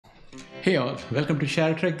Hey all, welcome to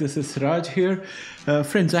Share Trek. This is Raj here.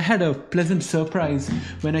 Friends, I had a pleasant surprise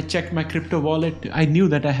when I checked my crypto wallet. I knew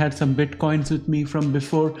that I had some Bitcoins with me from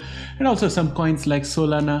before and also some coins like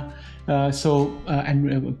Solana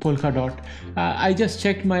and Polkadot. I just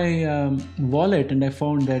checked my wallet and I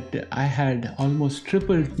found that I had almost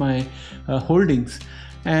tripled my holdings.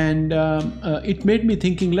 And it made me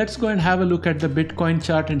thinking, let's go and have a look at the Bitcoin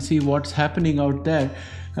chart and see what's happening out there.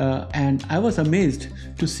 And I was amazed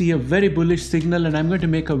to see a very bullish signal, and I'm going to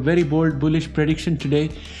make a very bold bullish prediction today.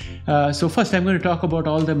 So first I'm going to talk about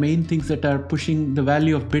all the main things that are pushing the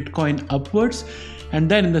value of Bitcoin upwards. And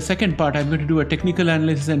then in the second part, I'm going to do a technical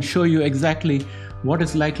analysis and show you exactly what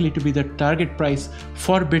is likely to be the target price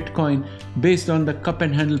for Bitcoin based on the cup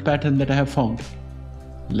and handle pattern that I have found.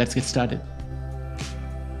 Let's get started.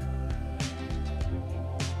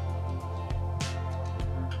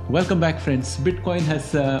 Welcome back, friends. Bitcoin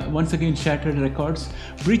has once again shattered records,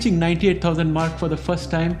 breaching 98,000 mark for the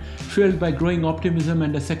first time, fueled by growing optimism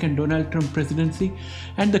and a second Donald Trump presidency.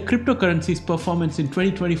 And the cryptocurrency's performance in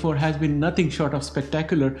 2024 has been nothing short of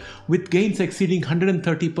spectacular, with gains exceeding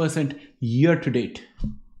 130% year to date.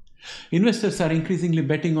 Investors are increasingly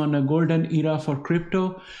betting on a golden era for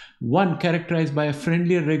crypto, one characterized by a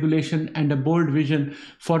friendlier regulation and a bold vision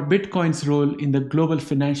for Bitcoin's role in the global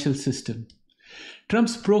financial system.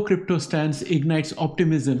 Trump's pro-crypto stance ignites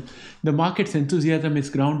optimism. The market's enthusiasm is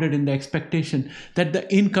grounded in the expectation that the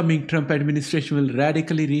incoming Trump administration will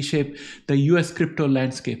radically reshape the US crypto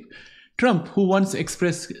landscape. Trump, who once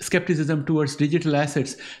expressed skepticism towards digital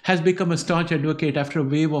assets, has become a staunch advocate after a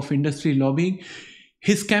wave of industry lobbying.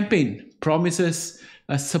 His campaign promises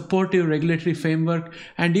a supportive regulatory framework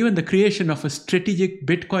and even the creation of a strategic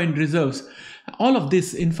Bitcoin reserves. All of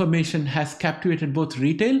this information has captivated both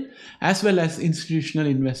retail as well as institutional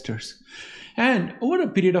investors. And over a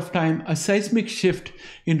period of time, a seismic shift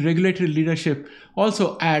in regulatory leadership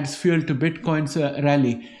also adds fuel to Bitcoin's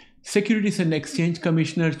rally. Securities and Exchange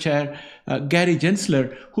Commissioner Chair Gary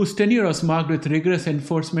Gensler, whose tenure was marked with rigorous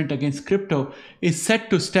enforcement against crypto, is set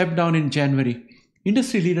to step down in January.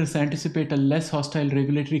 Industry leaders anticipate a less hostile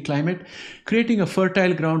regulatory climate, creating a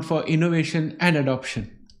fertile ground for innovation and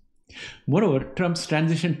adoption. Moreover, Trump's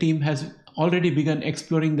transition team has already begun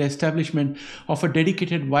exploring the establishment of a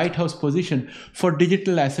dedicated White House position for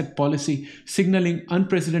digital asset policy, signaling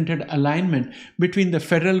unprecedented alignment between the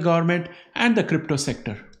federal government and the crypto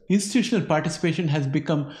sector. Institutional participation has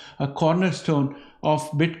become a cornerstone of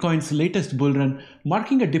Bitcoin's latest bull run,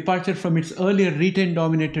 marking a departure from its earlier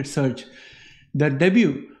retail-dominated surge. The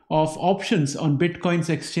debut of options on Bitcoin's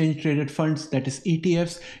exchange-traded funds, that is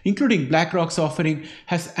ETFs, including BlackRock's offering,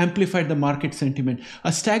 has amplified the market sentiment.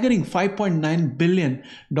 A staggering $5.9 billion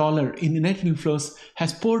in net inflows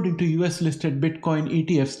has poured into US-listed Bitcoin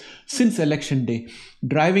ETFs since election day,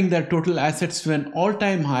 driving their total assets to an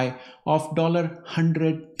all-time high of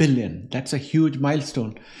 $100 billion. That's a huge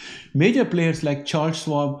milestone. Major players like Charles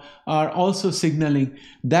Schwab are also signaling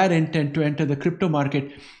their intent to enter the crypto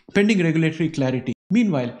market pending regulatory clarity.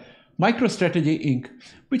 Meanwhile, MicroStrategy Inc.,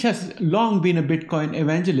 which has long been a Bitcoin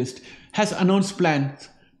evangelist, has announced plans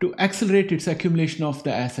to accelerate its accumulation of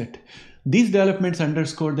the asset. These developments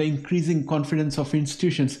underscore the increasing confidence of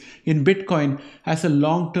institutions in Bitcoin as a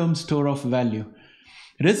long-term store of value.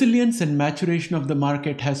 Resilience and maturation of the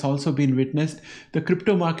market has also been witnessed. The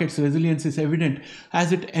crypto market's resilience is evident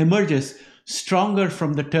as it emerges stronger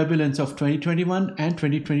from the turbulence of 2021 and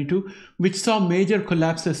 2022, which saw major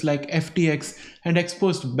collapses like FTX and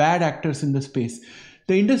exposed bad actors in the space.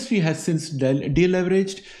 The industry has since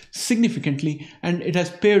deleveraged significantly, and it has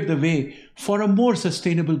paved the way for a more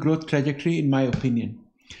sustainable growth trajectory, in my opinion.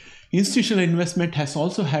 Institutional investment has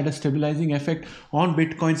also had a stabilizing effect on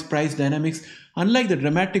Bitcoin's price dynamics. Unlike the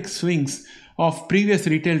dramatic swings of previous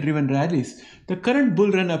retail-driven rallies, the current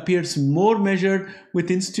bull run appears more measured, with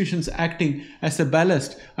institutions acting as a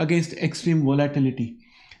ballast against extreme volatility.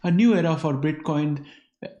 A new era for Bitcoin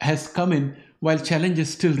has come in while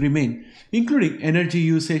challenges still remain, including energy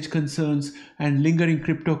usage concerns and lingering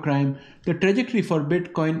crypto crime. The trajectory for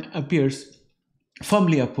Bitcoin appears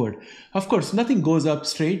firmly upward. Of course, nothing goes up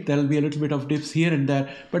straight. There will be a little bit of dips here and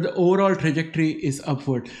there, but the overall trajectory is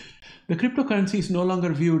upward. The cryptocurrency is no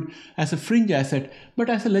longer viewed as a fringe asset, but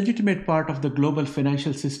as a legitimate part of the global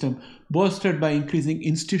financial system, bolstered by increasing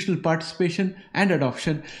institutional participation and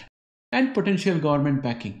adoption and potential government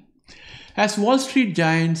backing. As Wall Street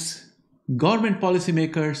giants, government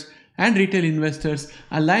policymakers, and retail investors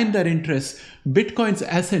align their interests, Bitcoin's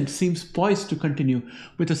ascent seems poised to continue.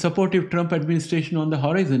 With a supportive Trump administration on the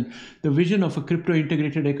horizon, the vision of a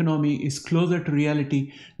crypto-integrated economy is closer to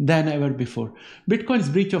reality than ever before. Bitcoin's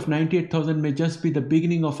breach of 98,000 may just be the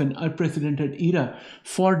beginning of an unprecedented era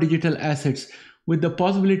for digital assets, with the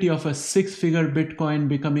possibility of a six-figure Bitcoin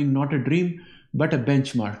becoming not a dream, but a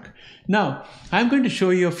benchmark. Now, I'm going to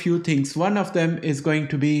show you a few things. One of them is going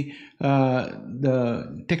to be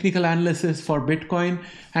the technical analysis for Bitcoin.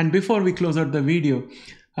 And before we close out the video,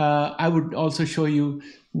 I would also show you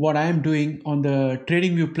what I am doing on the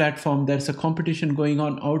TradingView platform. There's a competition going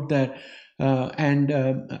on out there, and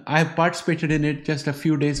I have participated in it just a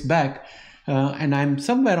few days back. And I'm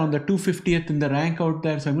somewhere on the 250th in the rank out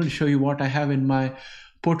there. So I'm going to show you what I have in my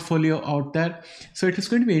portfolio out there. So it is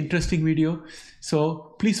going to be an interesting video.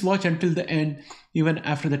 So please watch until the end, even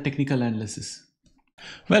after the technical analysis.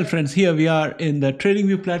 Well, friends, here we are in the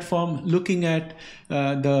TradingView platform looking at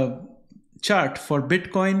the chart for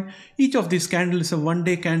Bitcoin. Each of these candles is a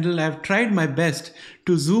one-day candle. I've tried my best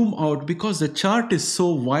to zoom out because the chart is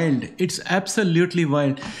so wild. It's absolutely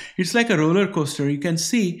wild. It's like a roller coaster. You can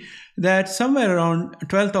see that somewhere around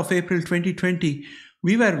 12th of April 2020,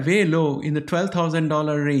 we were way low in the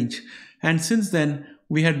 $12,000 range. And since then,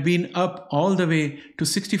 we had been up all the way to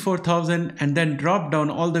 64,000 and then dropped down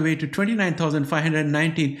all the way to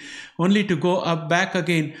 29,519, only to go up back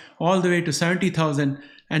again all the way to 70,000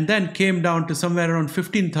 and then came down to somewhere around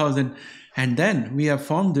 15,000. And then we have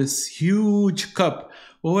formed this huge cup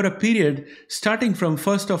over a period starting from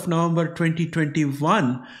 1st of November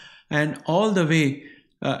 2021 and all the way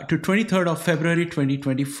to 23rd of February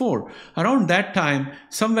 2024. Around that time,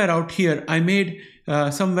 somewhere out here, I made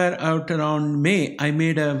somewhere out around May, I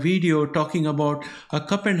made a video talking about a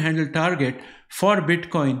cup and handle target for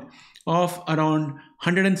Bitcoin of around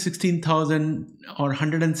 $116,000 or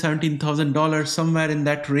 $117,000, somewhere in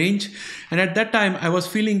that range. And at that time, I was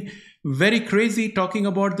feeling very crazy talking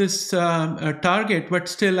about this target, but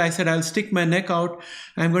still I said I'll stick my neck out.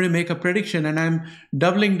 I'm going to make a prediction, and I'm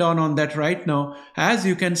doubling down on that right now. As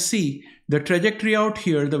you can see, the trajectory out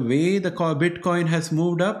here, the way the Bitcoin has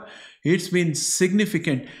moved up, it's been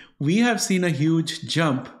significant. We have seen a huge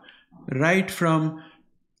jump right from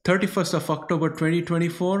 31st of October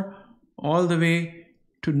 2024 all the way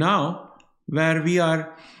to now, where we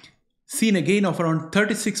are seeing a gain of around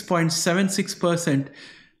 36.76%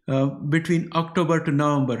 between October to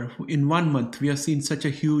November. In 1 month, we have seen such a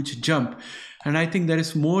huge jump. And I think there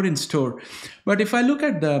is more in store. But if I look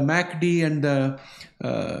at the MACD and the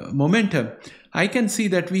momentum, I can see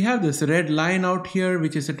that we have this red line out here,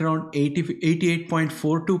 which is at around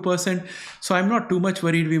 88.42%. So I'm not too much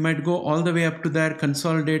worried. We might go all the way up to there,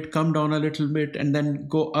 consolidate, come down a little bit, and then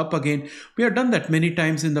go up again. We have done that many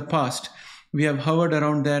times in the past. We have hovered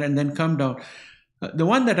around there and then come down. The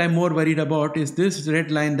one that I'm more worried about is this red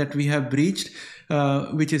line that we have breached,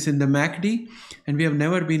 which is in the MACD. And we have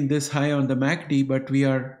never been this high on the MACD, but we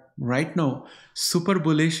are right now super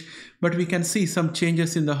bullish. But we can see some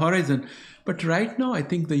changes in the horizon. But right now, I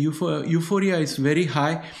think the euphoria is very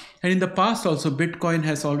high. And in the past also, Bitcoin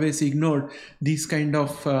has always ignored these kind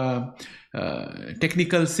of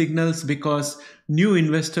technical signals because new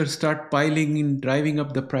investors start piling in, driving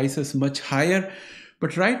up the prices much higher.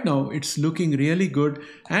 But right now, it's looking really good.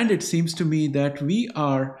 And it seems to me that we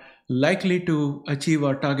are likely to achieve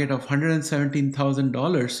our target of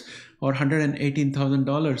 $117,000 or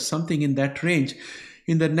 $118,000, something in that range,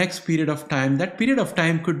 in the next period of time. That period of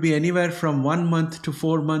time could be anywhere from 1 month to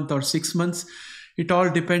 4 months or 6 months. It all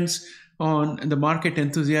depends on the market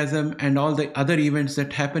enthusiasm and all the other events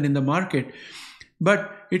that happen in the market.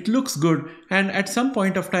 But it looks good. And at some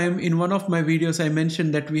point of time in one of my videos, I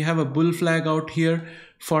mentioned that we have a bull flag out here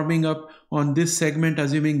forming up on this segment,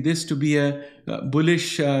 assuming this to be a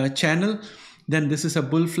bullish channel. Then this is a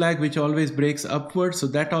bull flag which always breaks upwards. So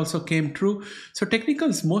that also came true. So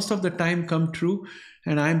technicals most of the time come true.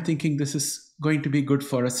 And I'm thinking this is going to be good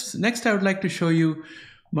for us. Next, I would like to show you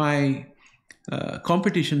my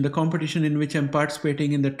competition, the competition in which I'm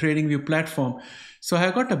participating in the TradingView platform. So I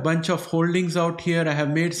have got a bunch of holdings out here. I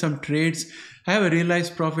have made some trades. I have a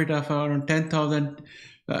realized profit of around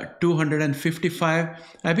 10,255.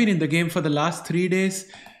 I've been in the game for the last 3 days.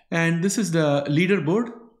 And this is the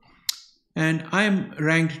leaderboard. And I'm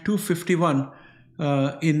ranked 251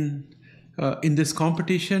 in this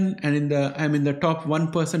competition, and I'm in the top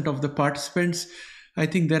 1% of the participants. I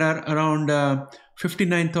think there are around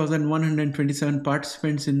 59,127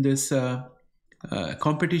 participants in this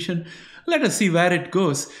competition. Let us see where it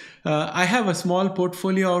goes. I have a small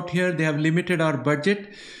portfolio out here. They have limited our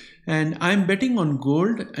budget. and I'm betting on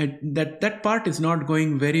gold. That part is not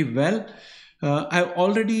going very well. I've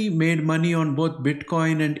already made money on both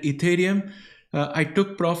Bitcoin and Ethereum. I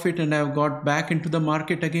took profit and I've got back into the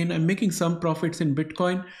market again. I'm making some profits in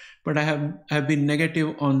Bitcoin, but I have been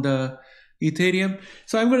negative on the Ethereum.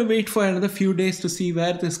 So I'm going to wait for another few days to see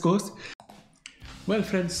where this goes. Well,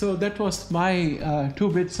 friends, so that was my 2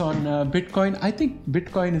 bits on Bitcoin. I think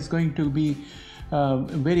Bitcoin is going to be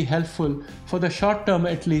very helpful for the short term,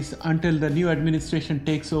 at least until the new administration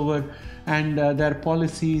takes over and their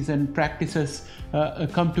policies and practices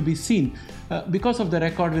come to be seen. Because of the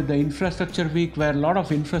record with the infrastructure week, where a lot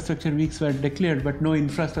of infrastructure weeks were declared but no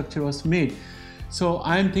infrastructure was made. So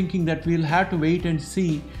I'm thinking that we'll have to wait and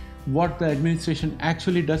see what the administration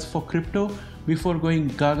actually does for crypto before going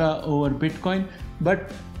gaga over Bitcoin.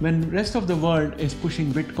 But when rest of the world is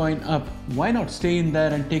pushing Bitcoin up, why not stay in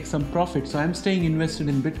there and take some profit? So I'm staying invested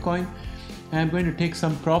in Bitcoin. I'm going to take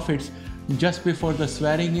some profits just before the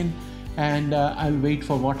swearing in, and I'll wait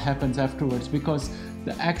for what happens afterwards, because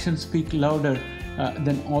the actions speak louder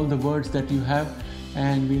than all the words that you have,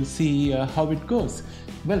 and we'll see how it goes.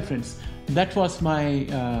 Well, friends, that was my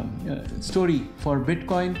story for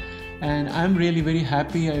Bitcoin, and I'm really very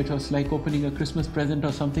happy. It was like opening a Christmas present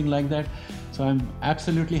or something like that. So I'm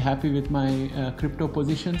absolutely happy with my crypto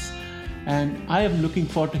positions, and I am looking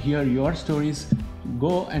forward to hear your stories.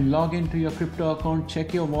 Go and log into your crypto account,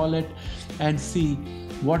 check your wallet and see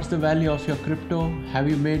what's the value of your crypto. Have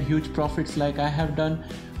you made huge profits like I have done?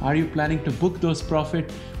 Are you planning to book those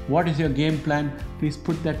profits? What is your game plan? Please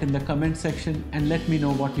put that in the comment section and let me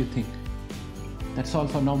know what you think. That's all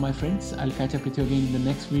for now, my friends. I'll catch up with you again in the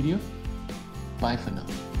next video. Bye for now.